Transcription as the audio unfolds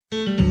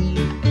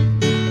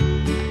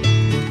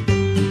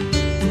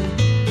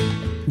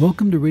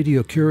Welcome to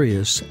Radio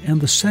Curious and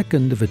the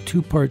second of a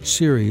two-part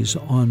series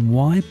on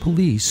why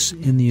police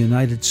in the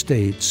United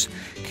States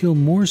kill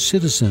more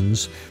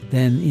citizens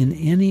than in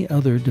any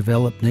other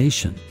developed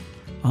nation.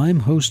 I'm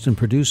host and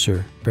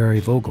producer Barry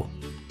Vogel.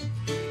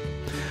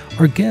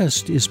 Our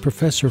guest is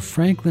Professor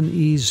Franklin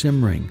E.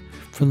 Zimring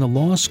from the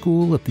Law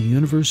School at the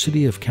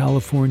University of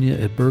California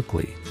at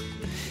Berkeley.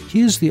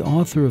 He is the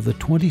author of the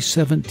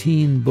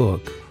 2017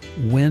 book,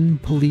 When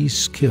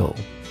Police Kill.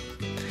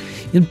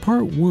 In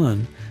Part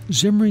 1,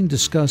 Zimring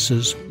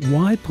discusses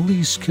why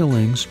police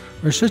killings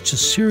are such a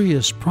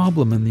serious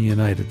problem in the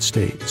United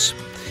States.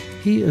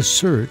 He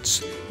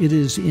asserts it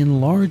is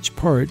in large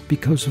part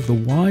because of the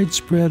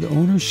widespread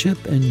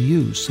ownership and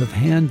use of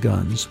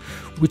handguns,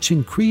 which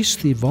increase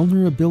the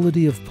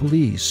vulnerability of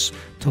police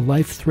to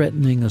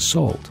life-threatening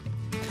assault.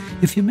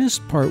 If you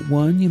missed Part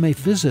 1, you may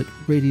visit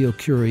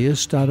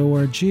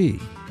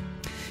radiocurious.org.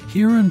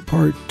 Here in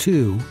Part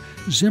 2,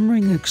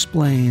 Zimring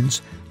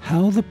explains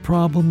how the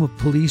problem of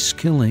police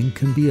killing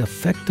can be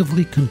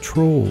effectively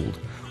controlled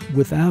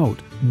without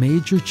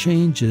major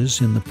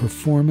changes in the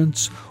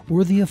performance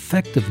or the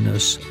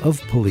effectiveness of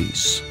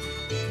police.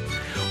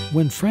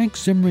 When Frank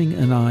Zimring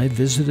and I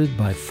visited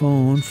by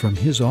phone from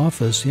his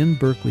office in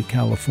Berkeley,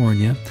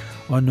 California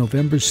on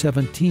November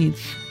 17,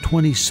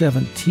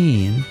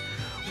 2017,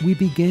 we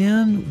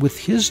began with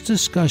his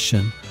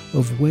discussion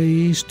of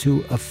ways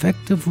to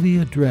effectively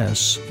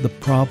address the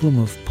problem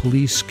of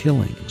police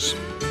killings.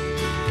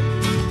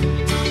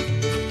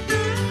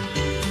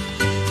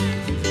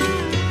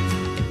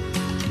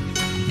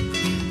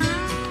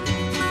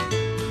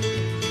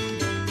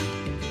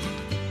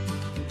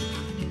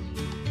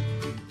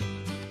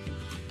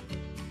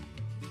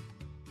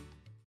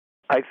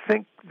 I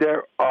think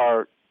there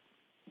are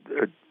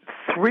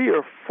 3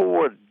 or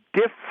 4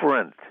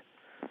 different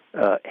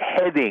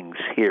headings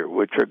here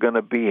which are going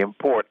to be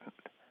important.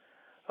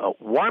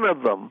 One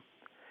of them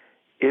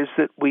is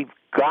that we've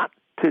got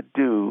to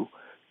do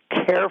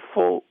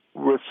careful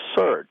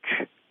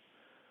research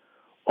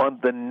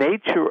on the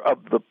nature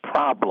of the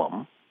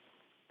problem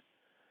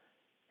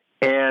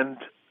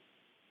and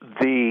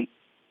the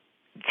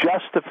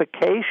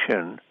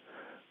justification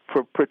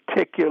for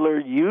particular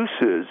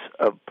uses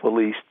of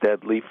police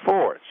deadly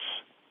force.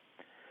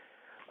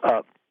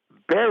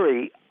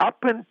 Barry,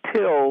 up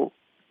until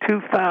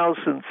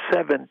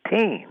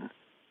 2017,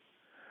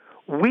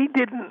 we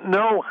didn't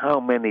know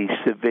how many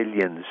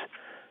civilians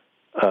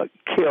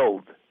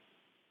killed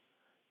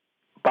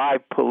by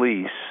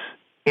police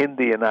in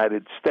the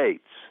United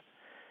States.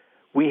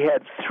 We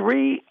had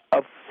 3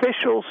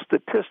 official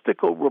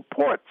statistical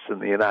reports in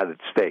the United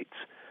States: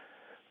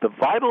 the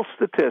vital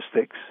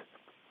statistics,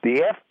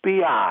 the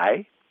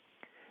FBI,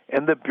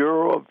 and the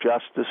Bureau of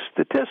Justice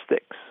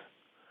Statistics.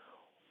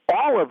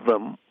 All of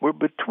them were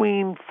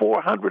between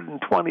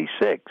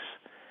 426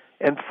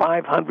 and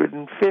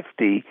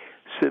 550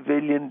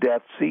 civilian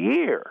deaths a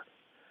year.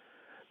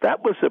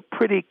 That was a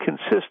pretty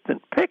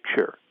consistent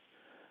picture.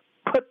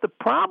 But the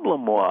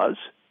problem was,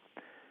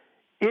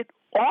 it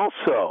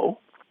also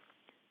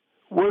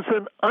was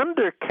an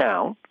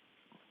undercount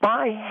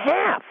by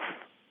half.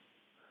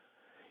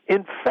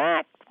 In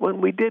fact,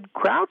 when we did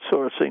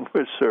crowdsourcing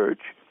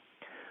research,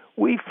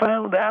 we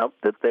found out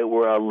that there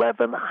were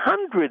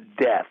 1,100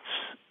 deaths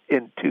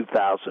in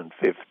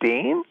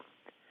 2015.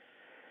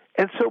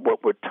 And so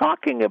what we're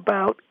talking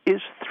about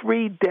is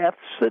 3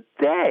 deaths a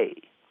day.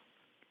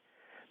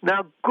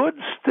 Now, good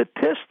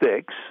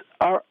statistics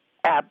are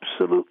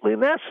absolutely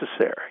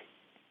necessary.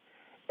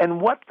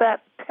 And what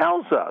that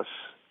tells us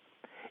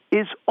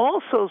is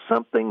also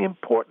something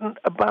important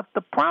about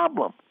the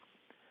problem.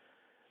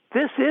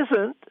 This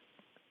isn't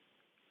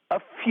a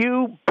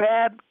few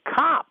bad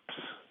cops,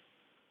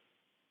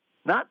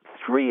 not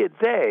 3 a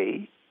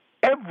day,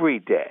 every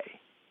day.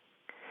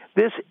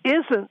 This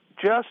isn't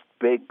just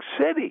big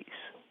cities.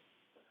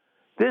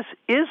 This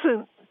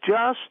isn't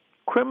just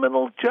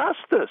criminal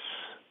justice.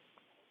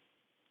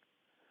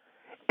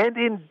 And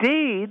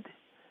indeed,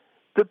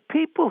 the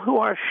people who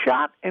are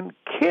shot and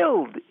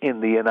killed in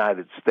the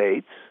United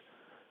States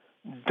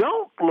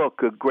don't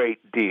look a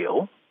great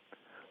deal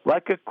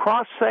like a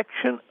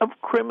cross-section of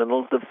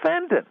criminal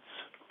defendants.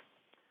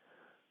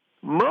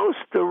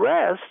 Most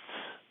arrests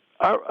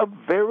are of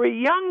very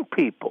young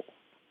people.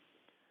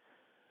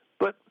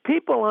 But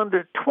people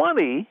under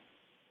 20,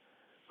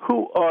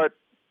 who are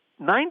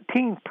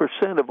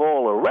 19% of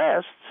all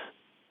arrests,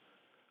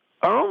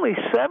 are only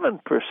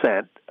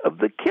 7% of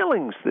the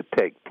killings that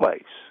take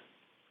place.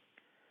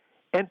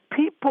 And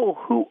people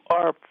who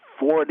are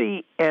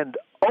 40 and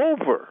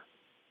over,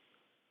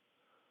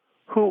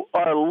 who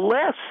are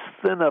less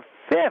than a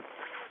fifth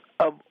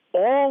of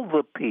all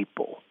the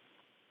people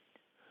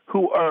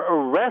who are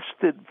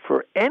arrested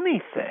for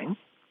anything,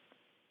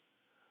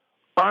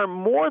 are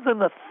more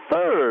than a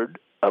third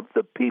of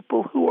the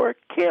people who are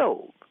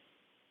killed.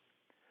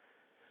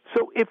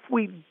 So if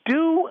we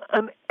do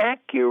an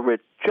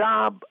accurate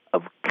job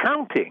of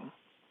counting,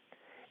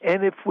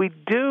 and if we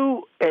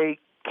do a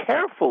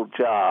careful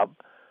job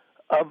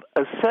of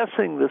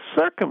assessing the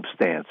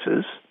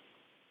circumstances,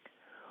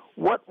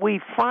 what we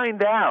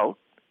find out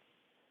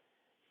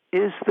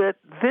is that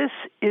this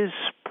is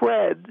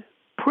spread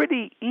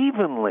pretty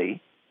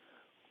evenly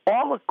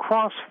all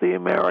across the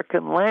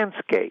American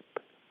landscape,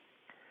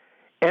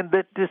 and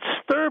that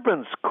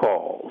disturbance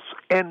calls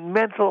and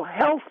mental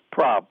health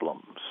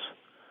problems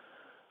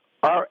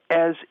are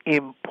as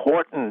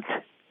important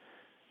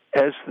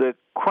as the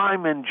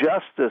crime and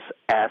justice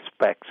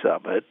aspects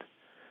of it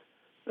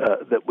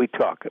that we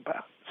talk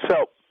about.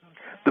 So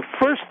the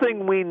first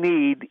thing we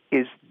need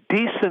is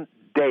decent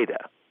data.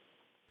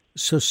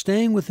 So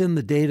staying within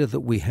the data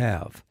that we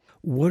have,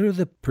 what are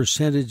the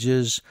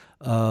percentages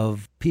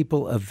of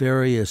people of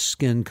various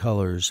skin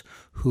colors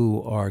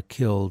who are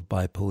killed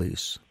by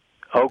police?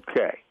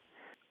 Okay.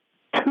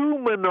 Two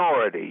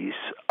minorities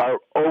are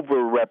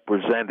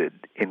overrepresented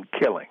in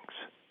killings.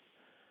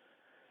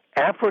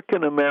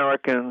 African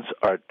Americans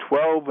are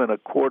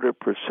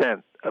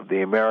 12.25% of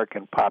the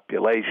American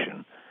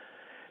population.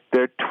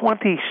 They're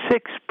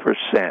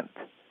 26%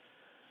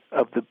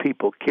 of the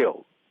people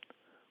killed,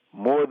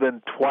 more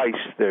than twice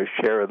their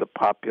share of the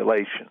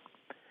population.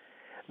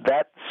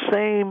 That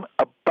same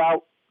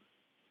about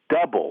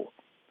double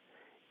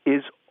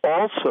is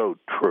also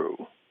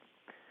true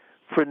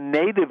for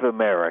Native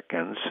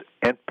Americans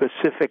and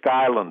Pacific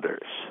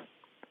Islanders,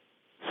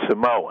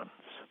 Samoans.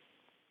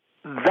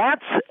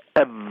 That's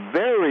a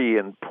very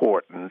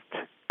important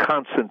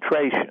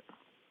concentration.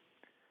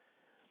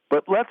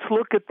 But let's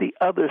look at the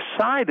other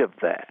side of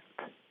that.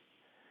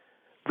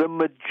 The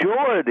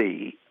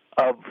majority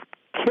of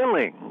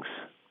killings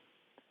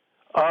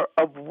are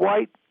of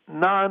white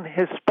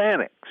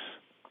non-Hispanics.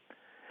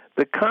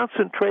 The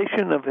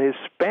concentration of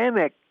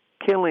Hispanic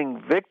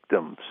killing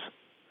victims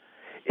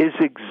is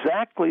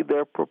exactly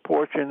their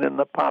proportion in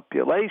the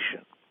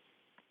population.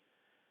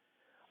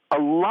 A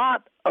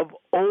lot of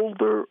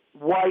older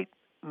white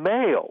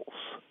males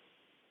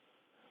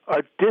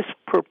are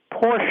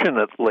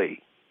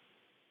disproportionately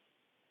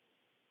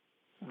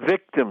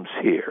victims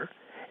here.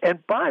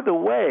 And by the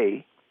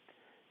way,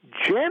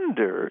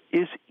 gender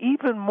is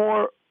even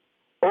more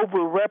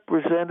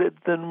overrepresented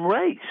than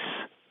race.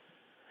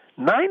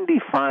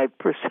 95%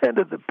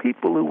 of the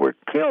people who were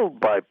killed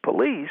by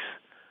police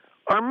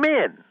are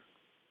men.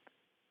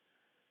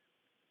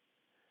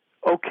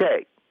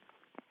 Okay.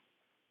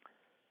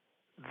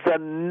 The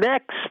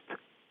next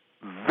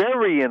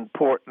very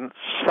important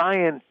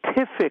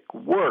scientific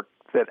work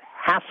that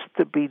has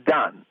to be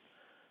done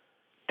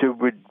to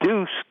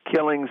reduce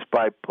killings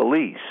by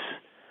police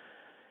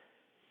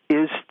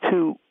is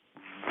to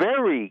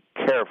very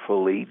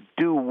carefully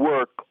do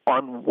work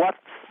on what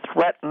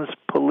threatens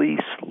police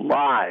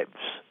lives.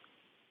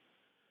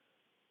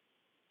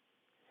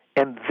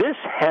 And this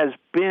has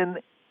been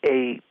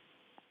a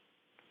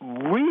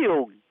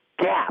real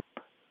gap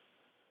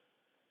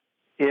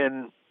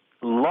in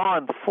law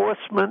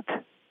enforcement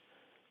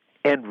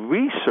and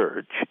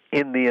research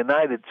in the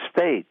United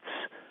States,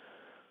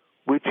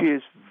 which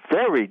is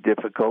very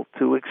difficult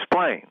to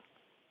explain.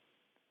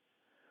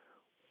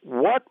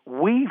 What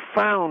we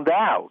found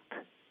out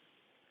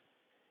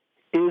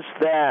is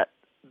that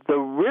the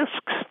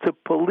risks to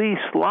police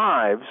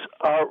lives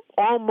are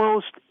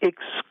almost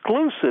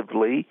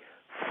exclusively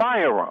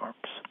firearms.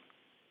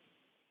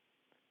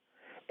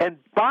 And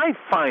by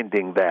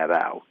finding that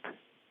out,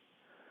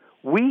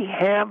 we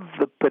have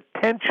the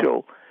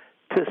potential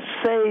to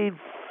save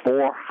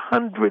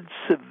 400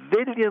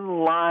 civilian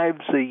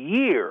lives a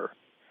year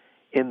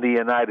in the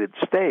United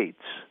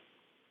States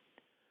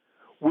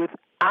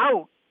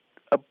without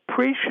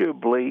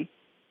appreciably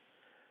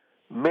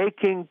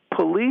making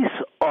police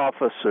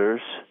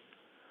officers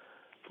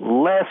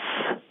less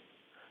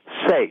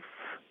safe.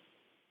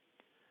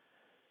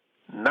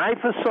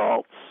 Knife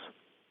assaults,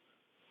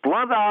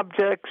 blunt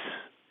objects,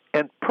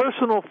 and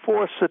personal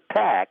force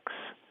attacks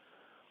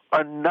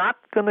are not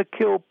going to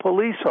kill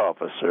police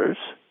officers,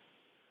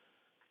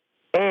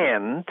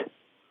 and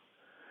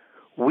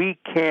we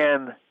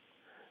can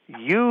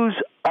use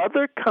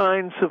other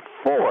kinds of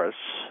force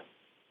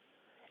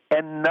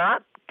and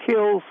not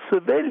kill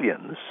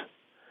civilians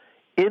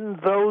in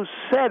those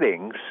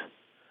settings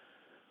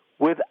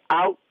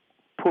without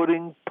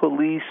putting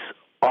police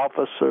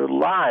officer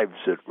lives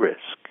at risk.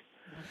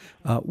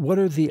 What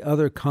are the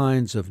other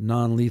kinds of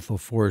non-lethal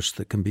force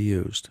that can be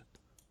used?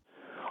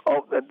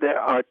 Oh, there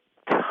are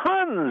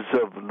tons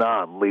of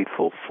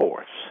non-lethal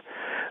force.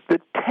 The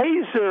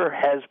taser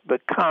has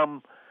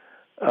become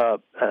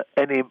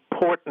an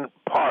important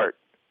part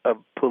of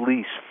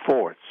police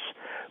force.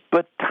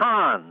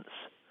 Batons,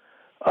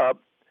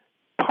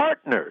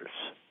 partners,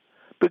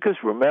 because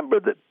remember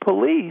that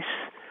police,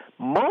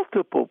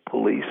 multiple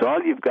police,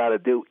 all you've got to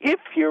do, if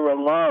you're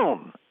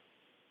alone,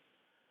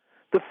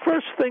 the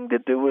first thing to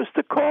do is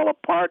to call a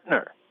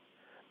partner.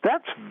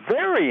 That's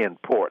very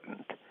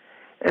important.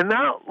 And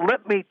now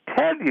let me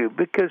tell you,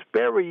 because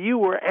Barry, you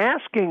were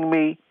asking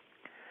me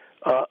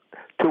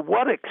to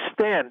what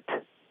extent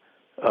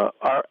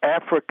are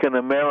African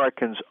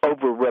Americans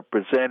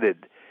overrepresented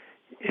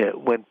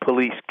when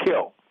police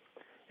kill.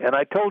 And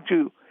I told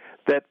you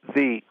that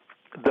the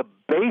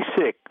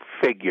basic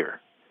figure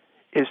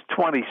is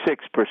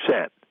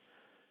 26%,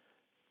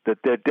 that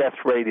their death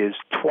rate is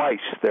twice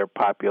their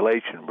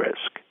population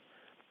risk.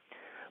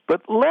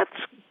 But let's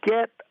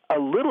get a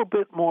little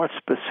bit more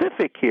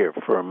specific here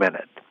for a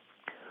minute.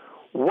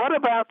 What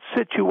about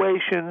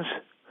situations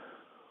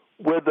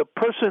where the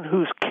person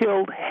who's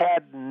killed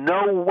had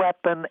no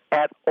weapon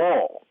at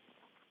all?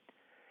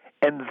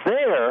 And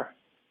there,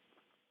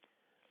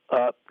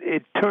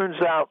 it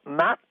turns out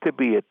not to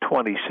be at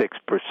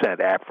 26%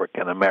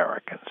 African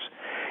Americans.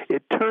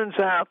 It turns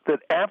out that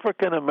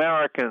African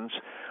Americans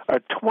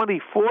are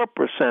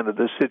 24% of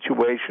the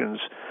situations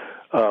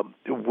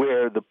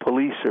where the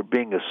police are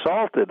being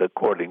assaulted,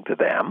 according to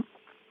them.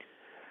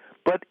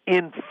 But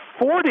in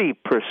 40%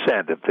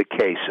 of the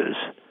cases,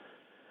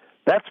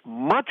 that's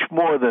much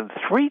more than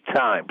 3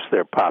 times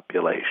their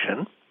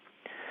population,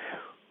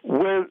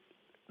 where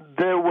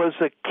there was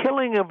a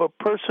killing of a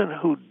person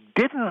who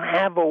didn't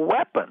have a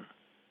weapon.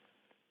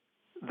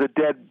 The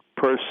dead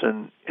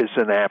person is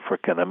an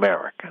African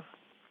American.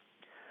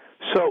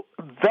 So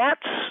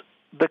that's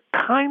the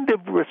kind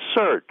of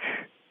research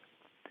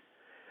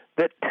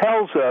that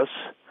tells us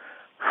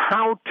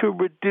how to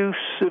reduce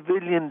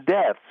civilian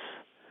deaths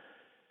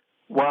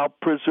while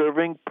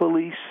preserving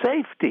police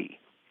safety.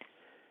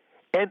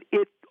 And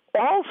it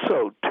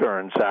also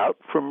turns out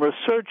from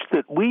research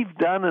that we've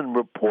done and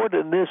report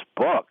in this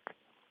book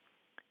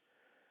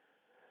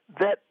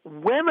that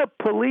when a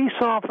police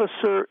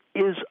officer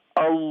is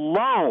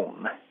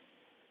alone,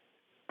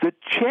 the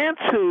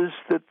chances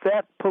that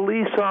that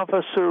police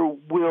officer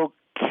will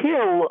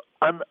kill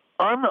an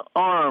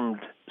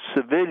unarmed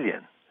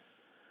civilian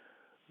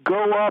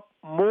go up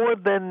more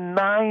than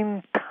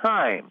 9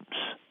 times.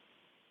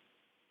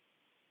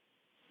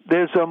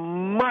 There's a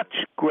much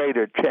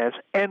greater chance.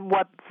 And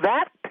what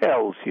that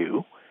tells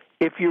you,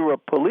 if you're a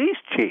police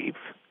chief,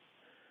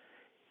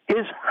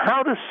 is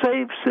how to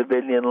save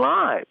civilian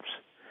lives.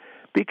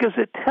 Because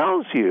it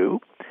tells you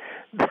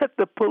that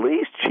the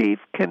police chief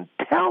can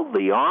tell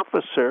the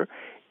officer,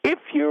 if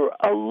you're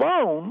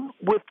alone,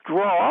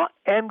 withdraw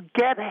and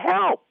get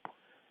help.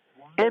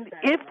 And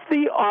if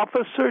the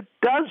officer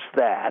does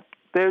that,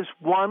 there's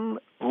 1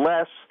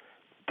 less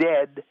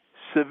dead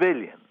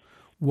civilian.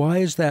 Why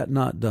is that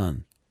not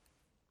done?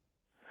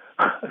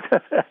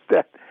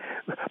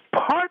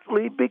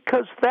 Partly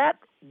because that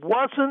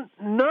wasn't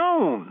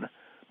known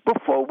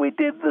before we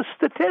did the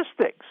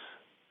statistics.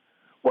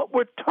 What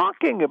we're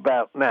talking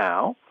about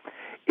now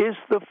is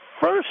the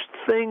first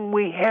thing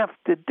we have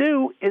to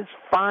do is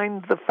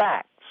find the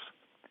facts.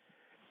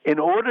 In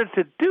order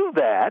to do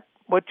that,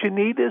 what you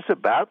need is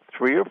about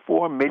 $3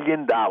 or $4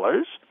 million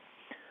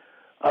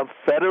of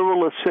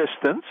federal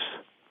assistance,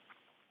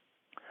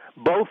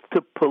 both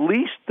to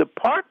police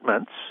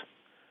departments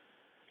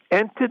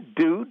and to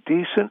do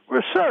decent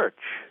research.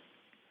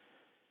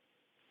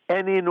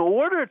 And in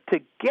order to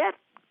get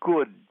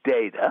good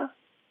data,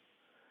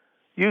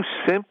 you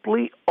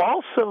simply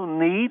also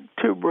need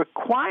to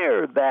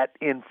require that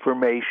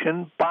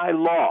information by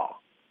law.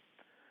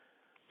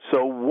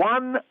 So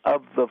one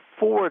of the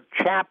 4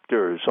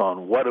 chapters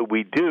on what do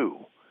we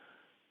do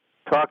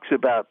talks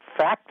about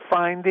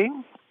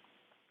fact-finding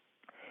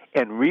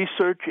and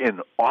research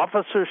in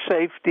officer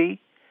safety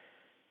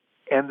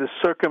and the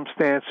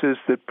circumstances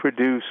that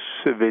produce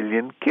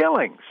civilian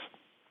killings.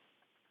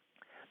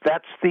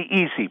 That's the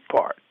easy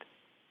part.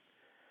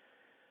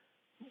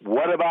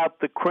 What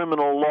about the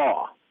criminal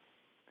law?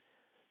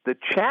 The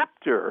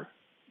chapter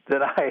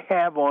that I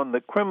have on the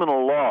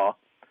criminal law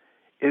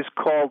is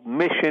called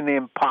Mission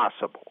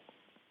Impossible.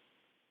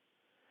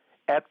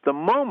 At the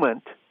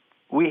moment,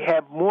 we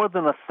have more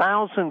than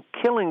 1,000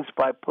 killings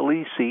by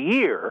police a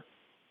year,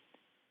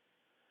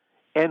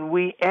 and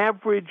we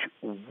average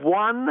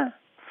 1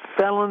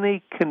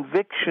 felony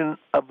conviction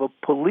of a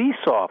police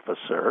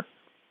officer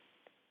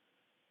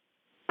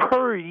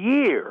per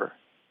year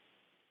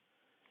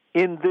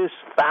in this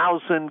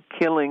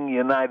 1,000-killing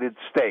United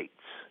States.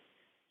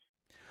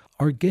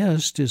 Our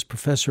guest is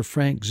Professor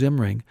Frank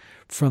Zimring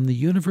from the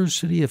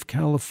University of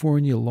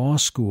California Law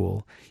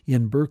School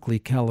in Berkeley,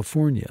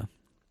 California.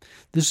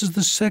 This is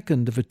the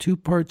second of a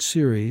 2-part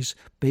series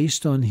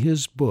based on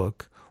his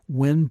book,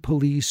 When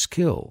Police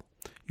Kill.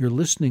 You're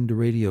listening to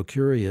Radio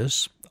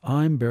Curious.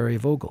 I'm Barry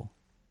Vogel.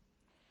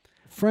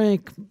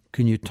 Frank,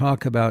 can you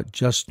talk about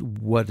just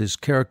what is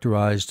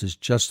characterized as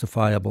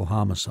justifiable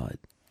homicide?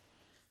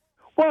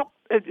 Well,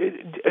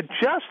 a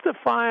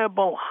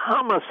justifiable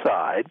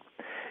homicide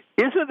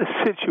isn't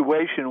a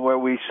situation where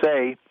we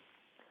say,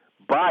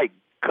 by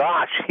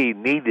gosh, he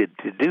needed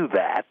to do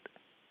that,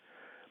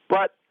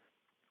 but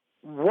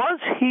was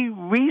he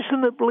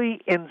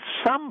reasonably in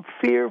some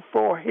fear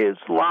for his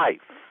life?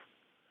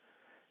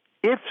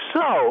 If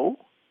so,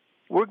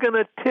 we're going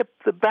to tip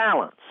the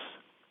balance.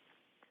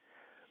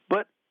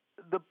 But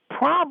the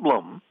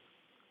problem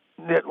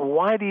that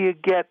why do you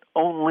get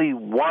only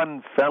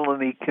 1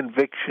 felony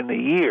conviction a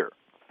year?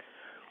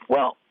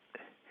 Well,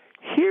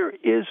 here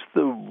is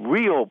the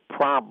real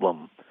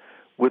problem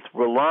with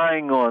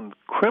relying on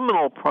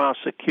criminal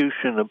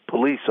prosecution of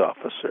police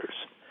officers.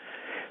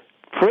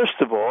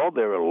 First of all,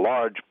 there are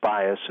large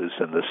biases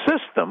in the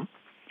system.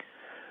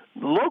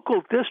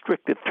 Local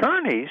district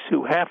attorneys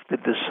who have to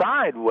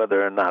decide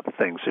whether or not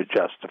things are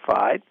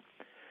justified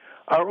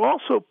are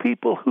also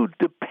people who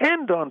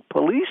depend on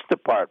police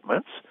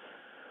departments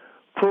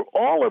for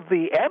all of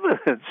the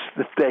evidence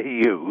that they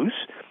use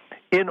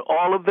in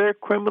all of their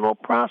criminal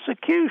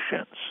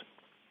prosecutions.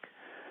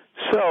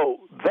 So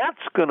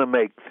that's going to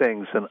make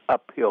things an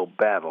uphill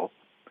battle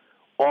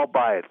all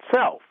by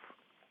itself.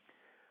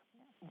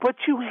 But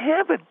you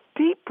have a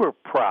deeper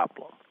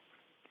problem.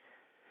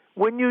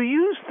 When you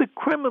use the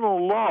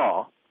criminal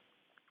law,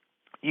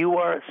 you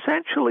are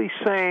essentially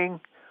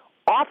saying,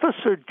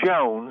 Officer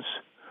Jones,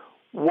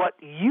 what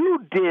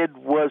you did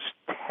was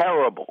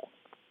terrible,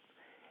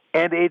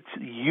 and it's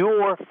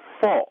your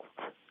fault.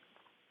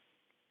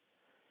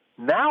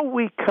 Now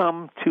we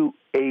come to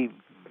a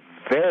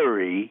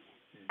very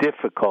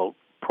difficult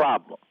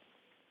problem.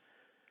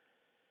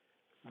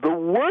 The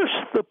worse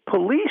the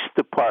police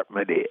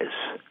department is,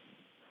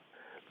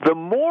 the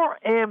more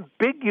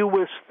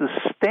ambiguous the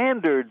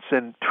standards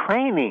and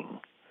training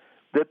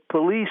that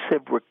police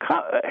have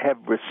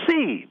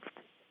received.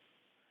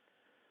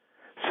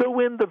 So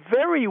in the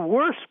very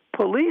worst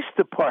police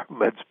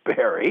departments,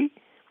 Barry,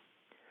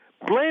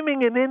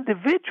 blaming an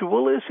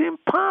individual is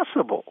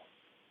impossible.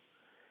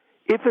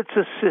 If it's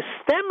a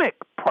systemic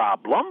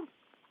problem,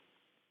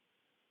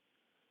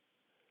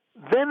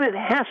 then it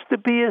has to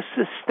be a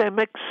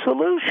systemic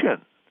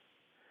solution.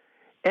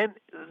 And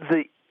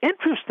the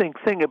interesting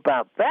thing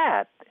about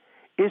that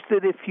is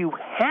that if you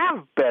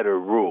have better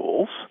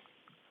rules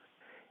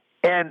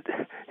and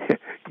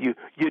you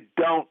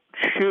don't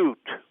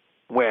shoot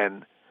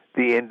when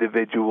the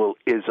individual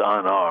is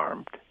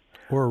unarmed,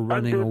 or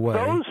running away,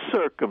 under those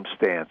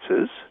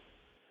circumstances,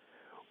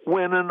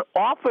 when an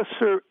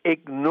officer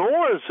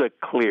ignores a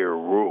clear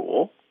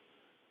rule,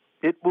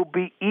 it will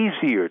be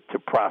easier to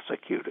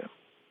prosecute him.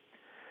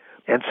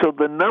 And so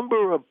the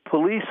number of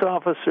police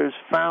officers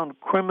found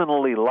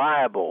criminally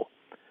liable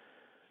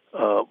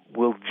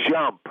will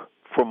jump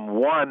from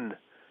 1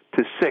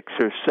 to 6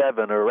 or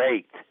 7 or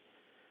 8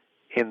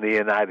 in the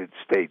United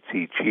States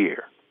each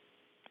year.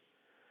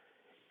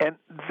 And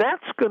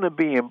that's going to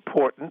be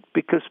important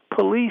because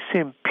police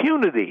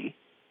impunity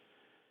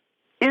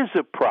is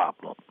a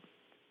problem.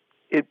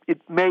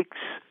 It makes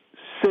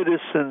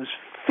citizens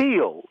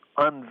feel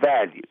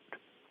unvalued.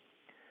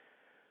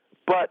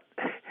 But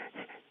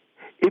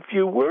if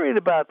you're worried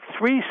about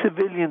 3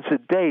 civilians a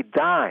day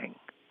dying,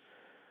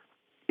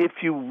 if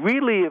you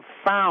really have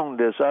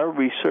found, as our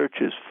research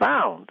has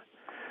found,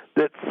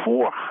 that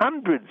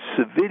 400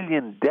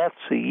 civilian deaths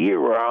a year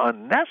are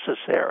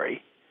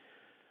unnecessary,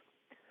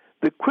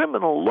 the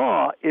criminal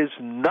law is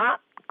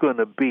not going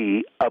to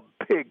be a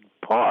big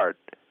part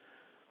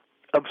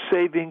of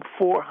saving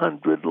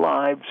 400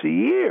 lives a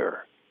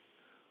year.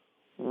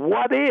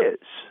 What is?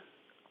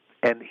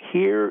 And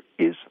here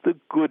is the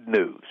good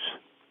news.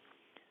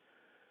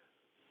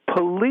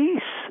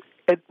 Police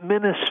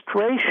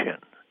administration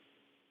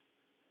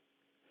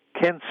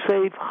can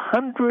save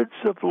hundreds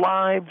of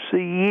lives a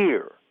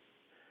year.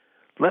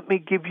 Let me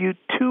give you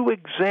 2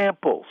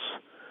 examples.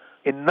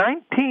 In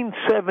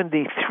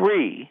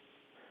 1973,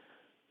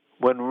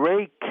 when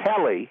Ray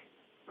Kelly,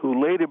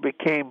 who later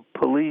became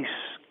police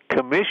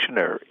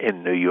commissioner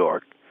in New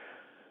York,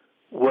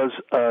 was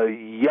a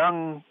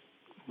young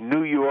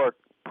New York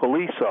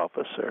police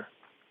officer,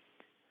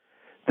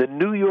 the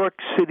New York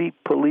City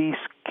police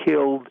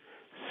killed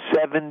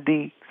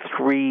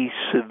 73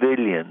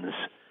 civilians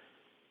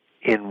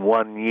in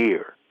 1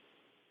 year.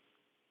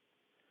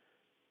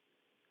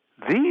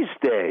 These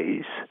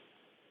days,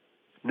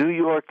 New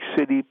York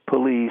City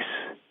police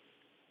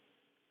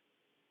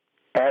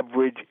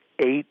average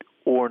 8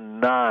 or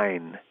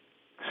 9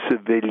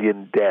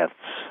 civilian deaths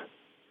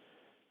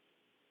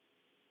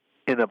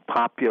in a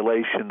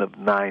population of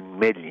 9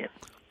 million.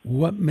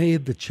 What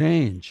made the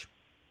change?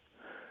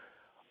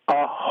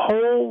 A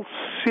whole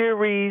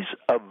series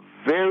of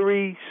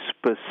very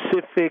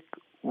specific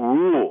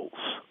rules.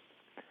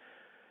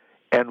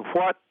 And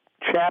what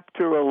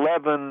Chapter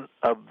 11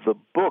 of the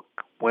book,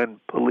 When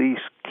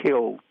Police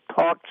Kill,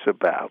 talks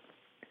about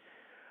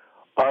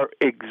are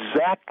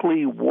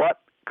exactly what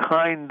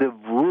kind of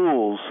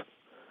rules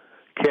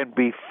can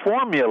be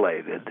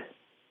formulated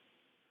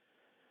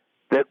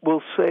that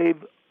will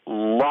save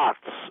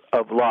lots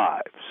of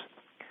lives.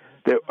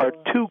 There are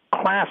 2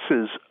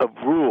 classes of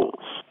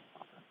rules.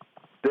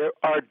 There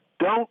are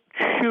don't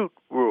shoot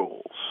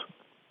rules.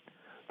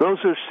 Those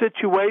are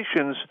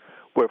situations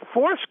where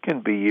force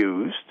can be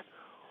used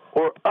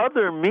or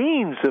other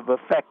means of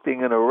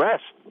effecting an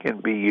arrest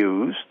can be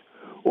used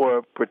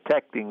or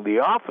protecting the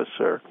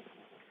officer,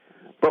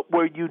 but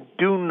where you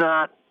do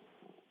not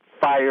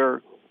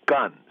fire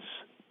guns.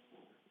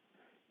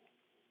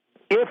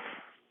 If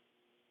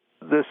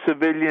the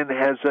civilian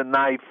has a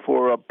knife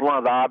or a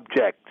blunt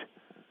object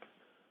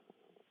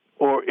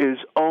or is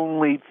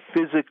only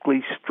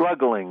physically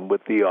struggling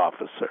with the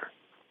officer,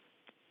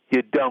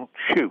 you don't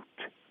shoot.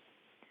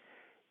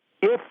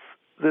 If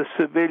the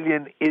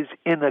civilian is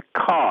in a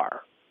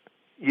car,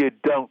 you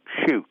don't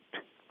shoot.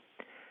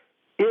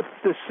 If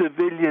the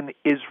civilian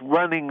is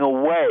running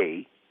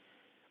away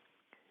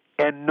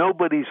and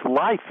nobody's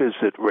life is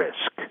at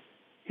risk,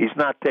 he's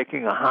not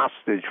taking a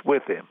hostage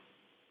with him,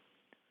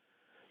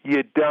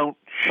 you don't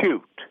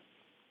shoot.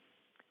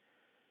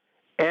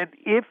 And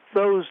if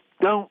those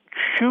don't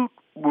shoot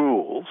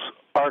rules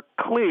are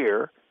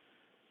clear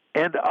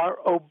and are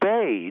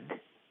obeyed,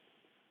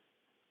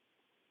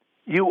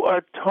 you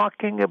are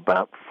talking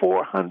about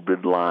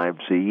 400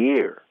 lives a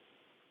year.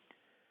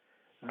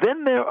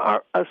 Then there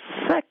are a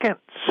second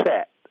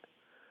set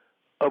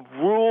of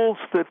rules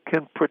that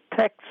can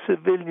protect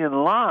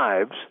civilian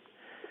lives,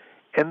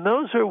 and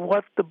those are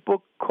what the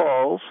book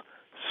calls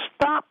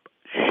stop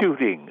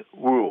shooting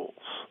rules.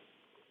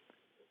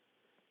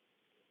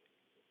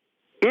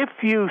 If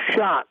you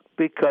shot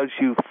because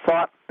you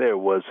thought there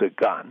was a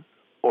gun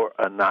or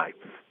a knife,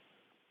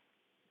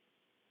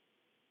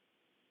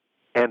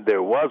 and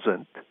there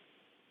wasn't,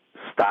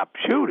 stop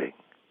shooting.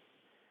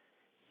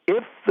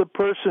 If the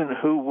person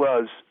who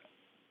was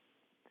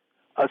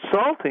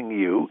assaulting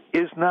you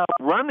is now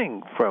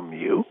running from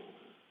you,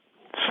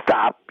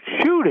 stop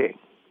shooting.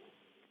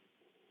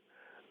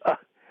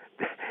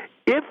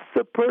 If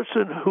the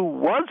person who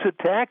was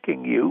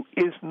attacking you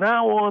is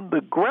now on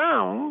the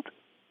ground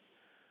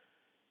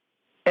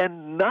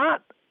and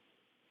not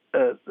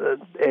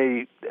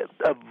a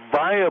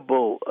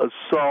viable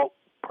assault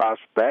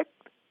prospect,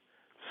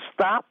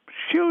 stop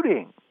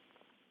shooting.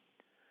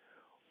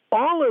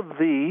 All of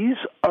these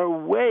are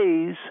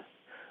ways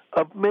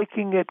of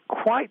making it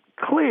quite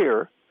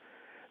clear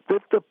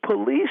that the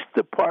police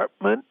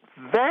department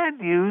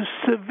values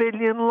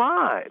civilian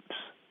lives.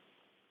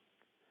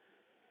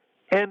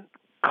 And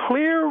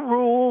clear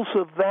rules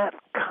of that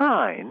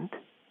kind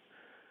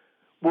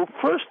will,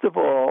 first of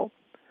all,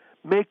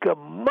 make a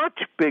much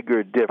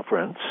bigger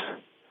difference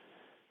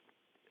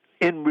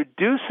in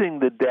reducing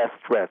the death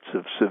threats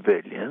of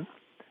civilians,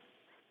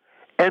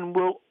 and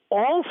will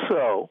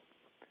also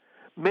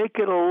make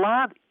it a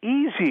lot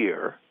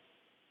easier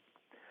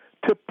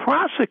to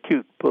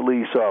prosecute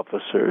police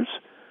officers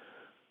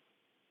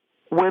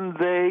when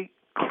they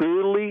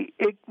clearly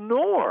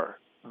ignore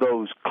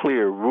those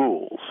clear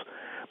rules.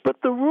 But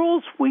the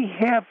rules we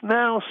have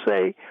now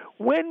say,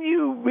 when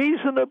you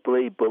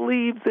reasonably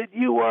believe that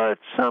you are at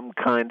some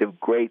kind of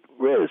great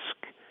risk,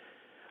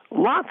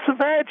 lots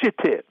of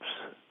adjectives,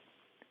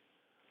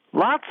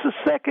 lots of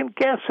second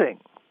guessing,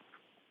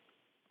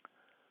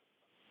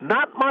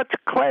 not much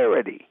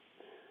clarity.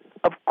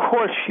 Of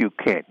course you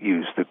can't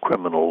use the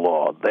criminal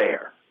law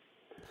there.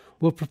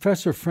 Well,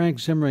 Professor Frank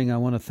Zimring, I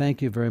want to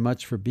thank you very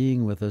much for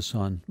being with us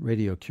on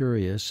Radio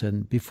Curious.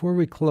 And before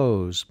we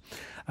close,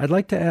 I'd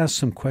like to ask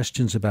some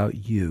questions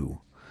about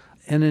you.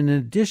 And in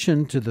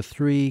addition to the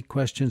three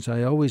questions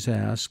I always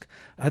ask,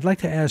 I'd like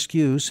to ask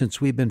you, since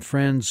we've been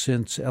friends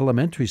since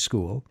elementary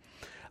school,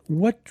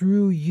 what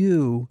drew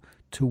you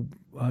to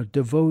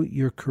devote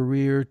your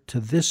career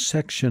to this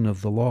section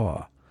of the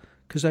law?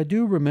 Because I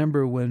do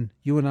remember when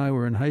you and I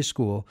were in high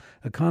school,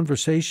 a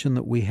conversation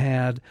that we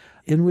had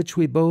in which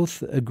we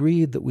both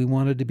agreed that we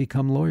wanted to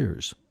become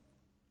lawyers.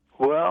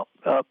 Well,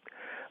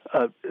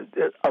 a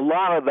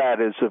lot of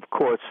that is, of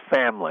course,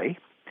 family.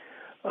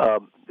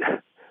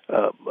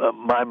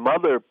 My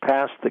mother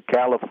passed the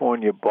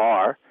California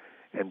bar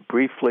and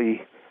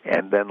briefly,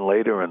 and then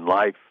later in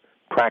life,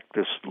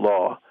 practiced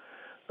law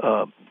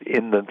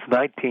in the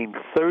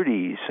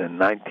 1930s and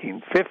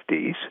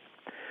 1950s.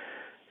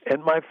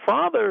 And my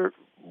father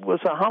was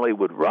a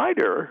Hollywood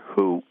writer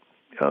who,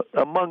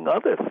 among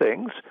other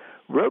things,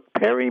 wrote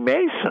Perry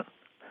Mason.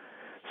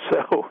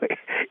 So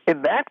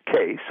in that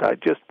case, I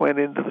just went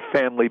into the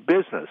family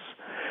business.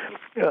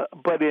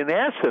 But in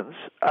essence,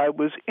 I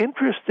was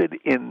interested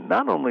in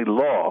not only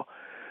law,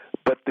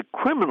 but the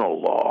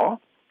criminal law,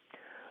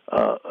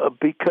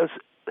 because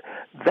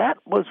that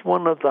was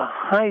one of the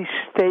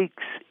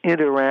high-stakes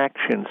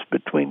interactions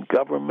between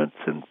governments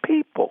and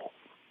people.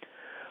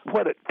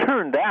 What it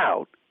turned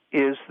out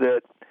is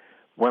that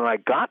when I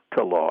got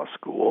to law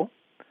school,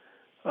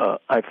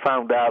 I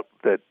found out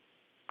that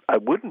I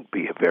wouldn't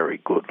be a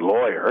very good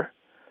lawyer.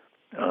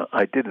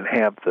 I didn't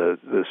have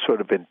the sort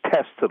of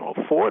intestinal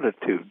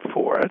fortitude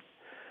for it,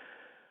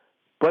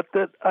 but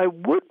that I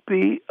would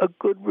be a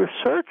good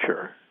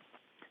researcher.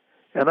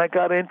 And I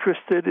got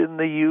interested in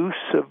the use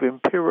of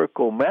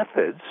empirical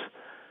methods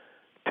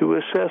to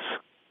assess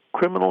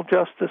criminal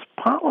justice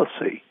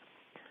policy.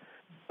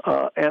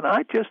 And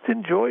I just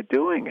enjoy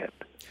doing it.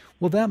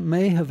 Well, that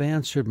may have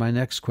answered my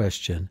next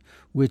question,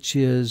 which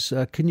is,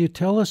 can you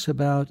tell us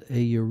about a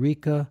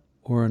eureka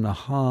or an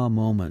aha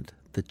moment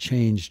that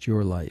changed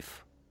your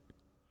life?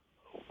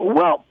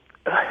 Well,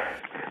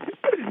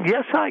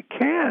 yes, I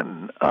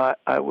can.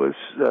 I was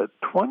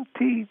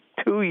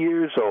 22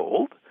 years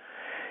old,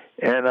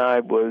 and I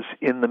was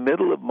in the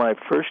middle of my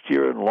first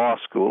year in law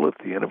school at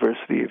the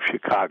University of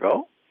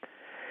Chicago.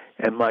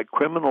 And my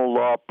criminal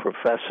law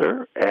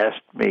professor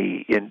asked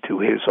me into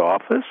his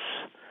office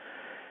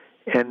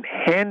and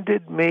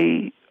handed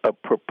me a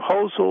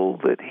proposal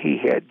that he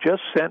had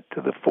just sent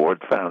to the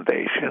Ford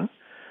Foundation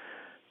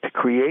to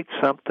create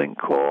something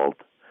called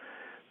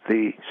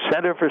the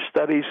Center for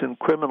Studies in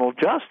Criminal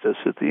Justice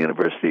at the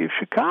University of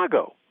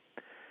Chicago.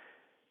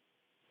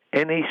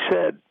 And he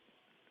said,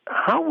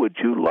 how would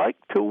you like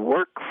to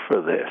work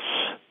for this?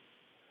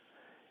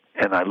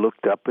 And I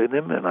looked up at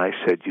him and I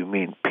said, you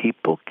mean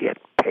people get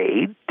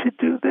paid to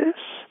do this?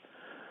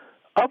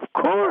 Of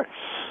course.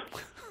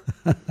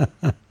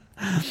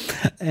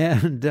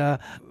 And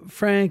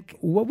Frank,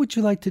 what would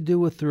you like to do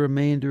with the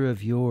remainder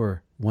of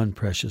your one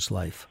precious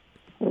life?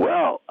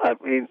 Well, I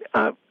mean,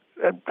 I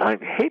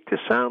hate to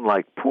sound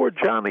like poor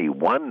Johnny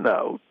One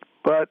Note,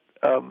 but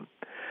I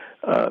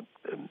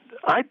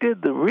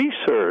did the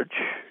research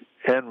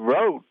and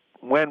wrote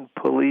When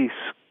Police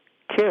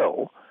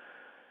Kill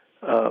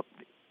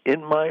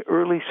in my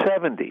early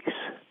 70s.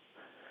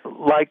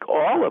 Like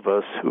all of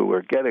us who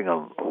are getting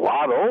a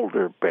lot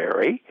older,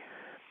 Barry,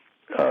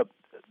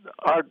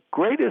 our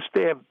greatest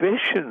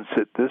ambitions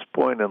at this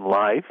point in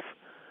life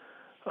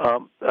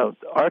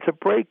are to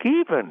break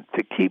even,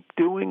 to keep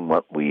doing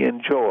what we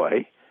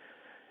enjoy,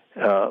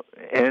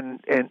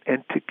 and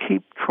to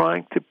keep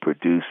trying to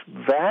produce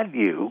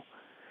value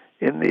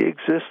in the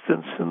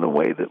existence in the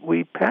way that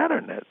we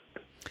pattern it.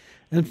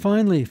 And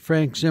finally,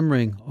 Frank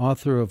Zimring,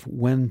 author of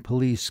When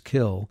Police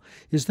Kill,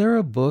 is there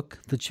a book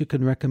that you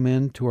can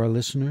recommend to our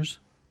listeners?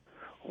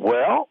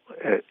 Well,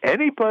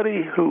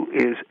 anybody who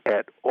is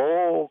at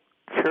all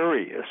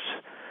curious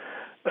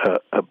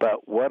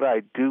about what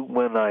I do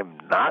when I'm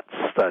not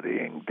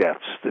studying death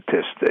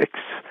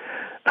statistics,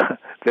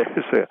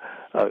 there's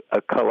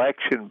a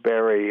collection,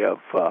 Barry,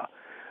 of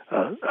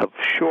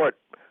short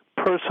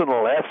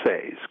personal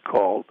essays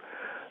called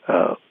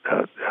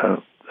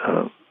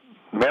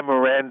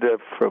Memoranda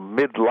from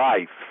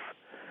Midlife,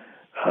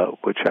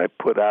 which I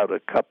put out a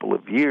couple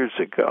of years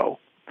ago,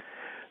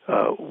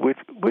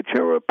 which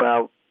are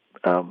about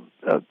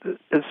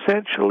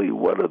essentially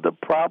what are the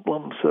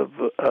problems of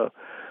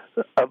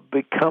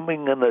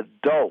becoming an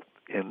adult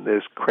in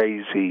this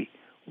crazy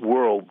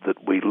world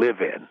that we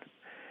live in.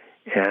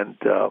 And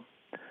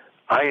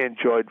I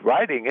enjoyed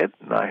writing it,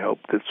 and I hope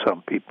that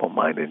some people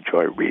might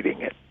enjoy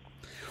reading it.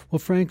 Well,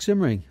 Frank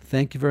Zimring,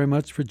 thank you very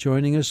much for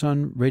joining us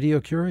on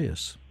Radio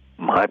Curious.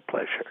 My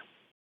pleasure.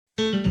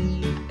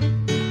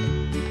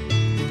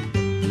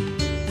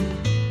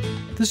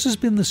 This has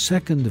been the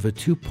second of a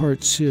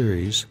two-part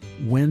series,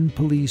 When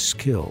Police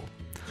Kill.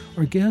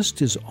 Our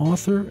guest is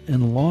author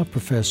and law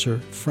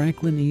professor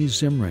Franklin E.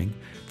 Zimring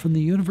from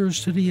the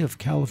University of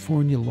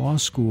California Law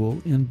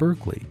School in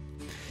Berkeley.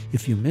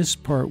 If you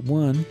missed part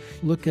one,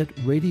 look at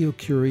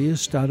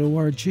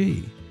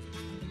radiocurious.org.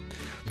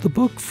 The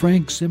book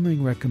Frank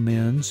Zimring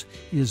recommends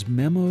is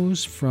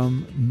Memos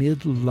from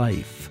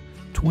Midlife,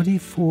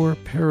 24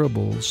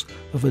 Parables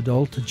of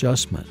Adult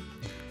Adjustment,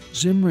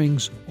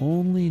 Zimring's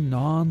only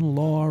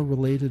non-law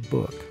related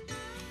book.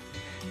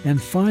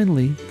 And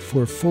finally,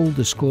 for full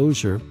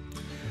disclosure,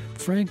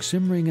 Frank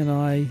Zimring and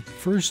I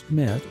first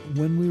met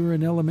when we were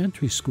in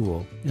elementary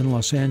school in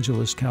Los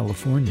Angeles,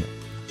 California.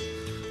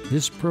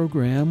 This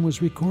program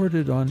was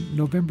recorded on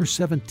November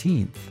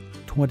 17th,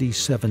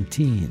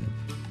 2017.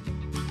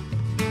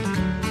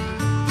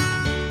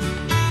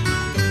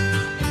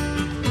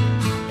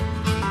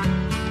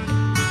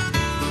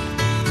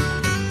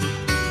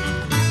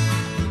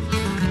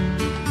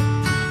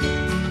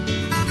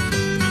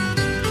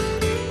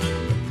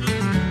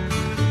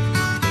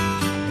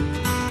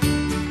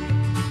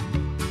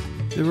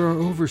 There are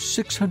over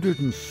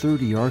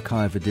 630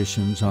 archive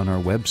editions on our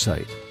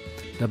website,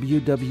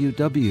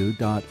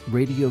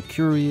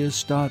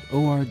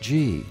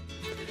 www.radiocurious.org.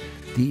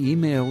 The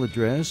email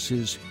address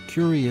is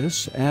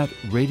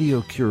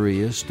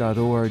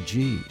curious@radiocurious.org.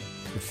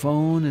 The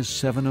phone is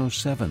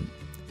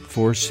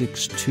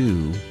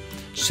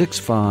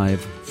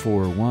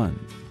 707-462-6541.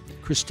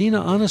 Christina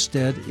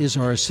Onnested is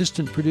our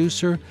assistant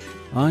producer.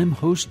 I'm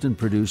host and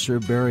producer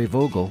Barry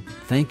Vogel.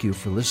 Thank you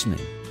for listening.